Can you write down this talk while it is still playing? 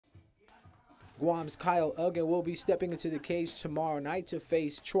Guam's Kyle Uggan will be stepping into the cage tomorrow night to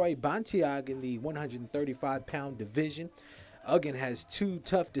face Troy Bantiag in the 135-pound division. Uggan has two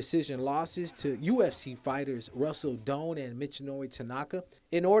tough decision losses to UFC fighters Russell Doan and Michinori Tanaka.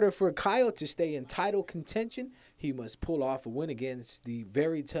 In order for Kyle to stay in title contention, he must pull off a win against the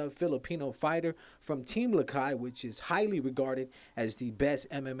very tough Filipino fighter from Team Lakay, which is highly regarded as the best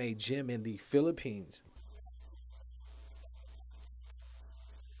MMA gym in the Philippines.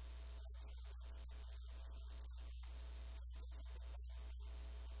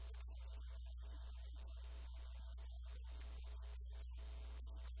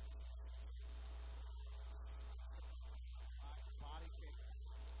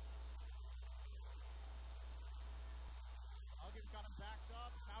 Got him backed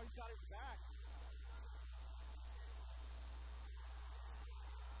up. Now he's got his back.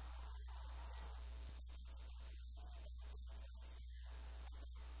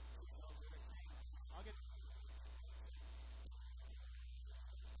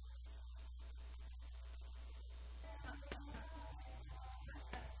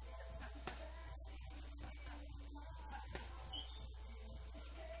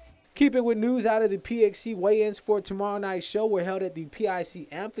 Keeping with news out of the PXC, weigh-ins for tomorrow night's show were held at the P.I.C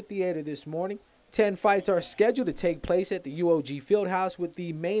Amphitheater this morning. 10 fights are scheduled to take place at the U.O.G Field House, with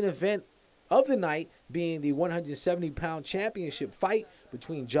the main event of the night being the 170-pound championship fight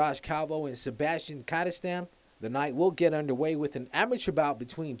between Calvo and Zebaztian Kademstam. The night will get underway with an amateur bout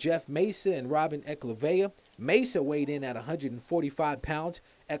between Jeff Mesa and Robin Eclavea. Mesa weighed in at 145 pounds.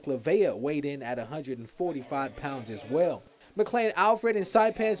 Eclavea weighed in at 145 pounds as well. Mklane, Alfred, and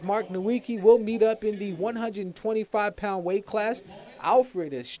Saipan's Mark Nuique will meet up in the 125-pound weight class.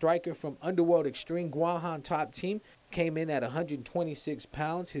 Alfred, a striker from Underworld Extreme Guahan top team, came in at 126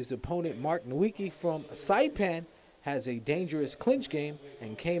 pounds. His opponent, Mark Nuique from Saipan, has a dangerous clinch game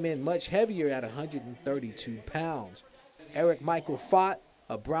and came in much heavier at 132 pounds. Eric Michael Fott,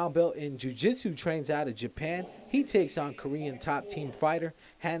 a brown belt in jiu-jitsu, trains out of Japan. He takes on Korean top team fighter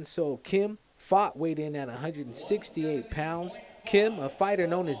Seul Kim. Fott weighed in at 168 pounds. Kim, a fighter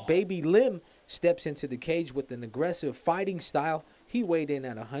known as Baby Lim, steps into the cage with an aggressive fighting style. He weighed in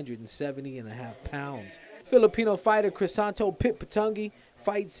at 170.5 pounds. Filipino fighter Crisanto Pit Patungi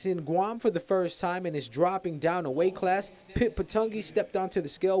fights in Guam for the first time and is dropping down a weight class. Pit Patungi stepped onto the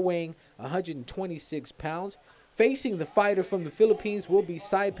scale weighing 126 pounds. Facing the fighter from the Philippines will be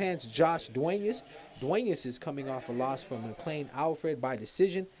Saipan's Josh Duenas. Duenas is coming off a loss from Mklane Alfred by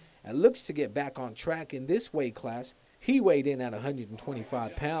decision and looks to get back on track in this weight class. He weighed in at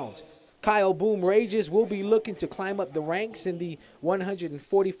 125 pounds. Kyle Boom Rages will be looking to climb up the ranks in the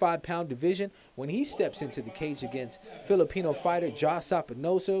 145-pound division when he steps into the cage against Filipino fighter Josh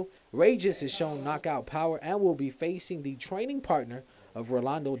Sapanoso. Rages has shown knockout power and will be facing the training partner of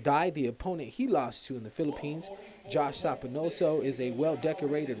Rolando Dai, the opponent he lost to in the Philippines. Josh Sapanoso is a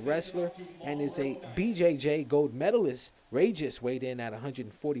well-decorated wrestler and is a BJJ gold medalist. Rages weighed in at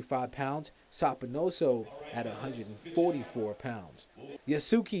 145 pounds, Sapanoso at 144 pounds.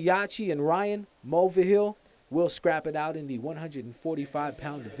 Yasuki Yachi and Ryan Mulvihill will scrap it out in the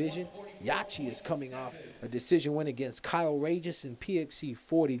 145-pound division. Yachi is coming off a decision win against Kyle Rages in PXC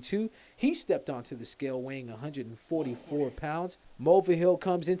 42. He stepped onto the scale weighing 144 pounds. Mulvihill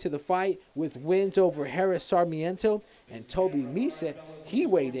comes into the fight with wins over Harris Sarmiento and Toby Mesa. He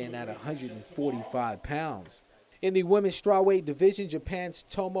weighed in at 145 pounds. In the women's strawweight division, Japan's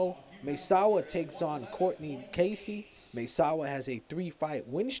Tomo Mesawa takes on Courtney Casey. Mesawa has a 3-fight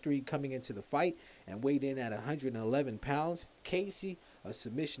win streak coming into the fight and weighed in at 111 pounds. Casey, a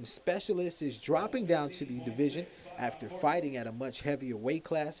submission specialist, is dropping down to the division after fighting at a much heavier weight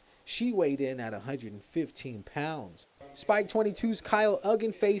class. She weighed in at 115 pounds. Spike 22's Kyle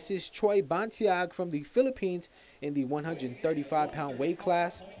Uggan faces Troy Bantiag from the Philippines in the 135-pound weight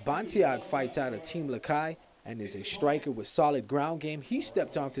class. Bantiag fights out of Team Lakay and is a striker with solid ground game. He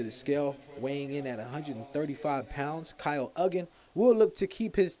stepped onto the scale weighing in at 135 pounds. Kyle Uggan will look to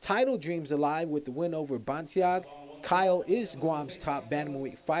keep his title dreams alive with the win over Bantiag. Kyle is Guam's top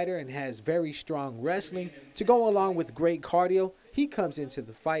bantamweight fighter and has very strong wrestling to go along with great cardio. He comes into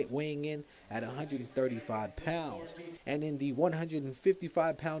the fight weighing in at 135 pounds. And in the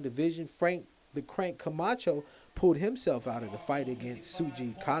 155-pound division, Frank the Crank Camacho pulled himself out of the fight against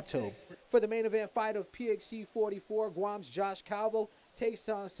Suji Kato. For the main event fight of PXC 44, Guam's Josh Calvo takes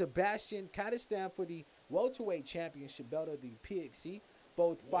on Zebaztian Kademstam for the welterweight championship belt of the PXC.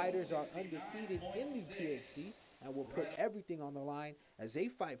 Both fighters are undefeated in the PXC and will put everything on the line as they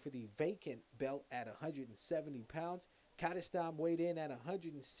fight for the vacant belt at 170 pounds. Kademstam weighed in at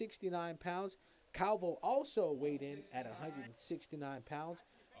 169 pounds. Calvo also weighed in at 169 pounds.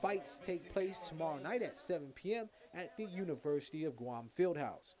 Fights take place tomorrow night at 7 p.m. at the University of Guam Field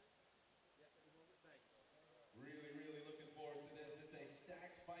House.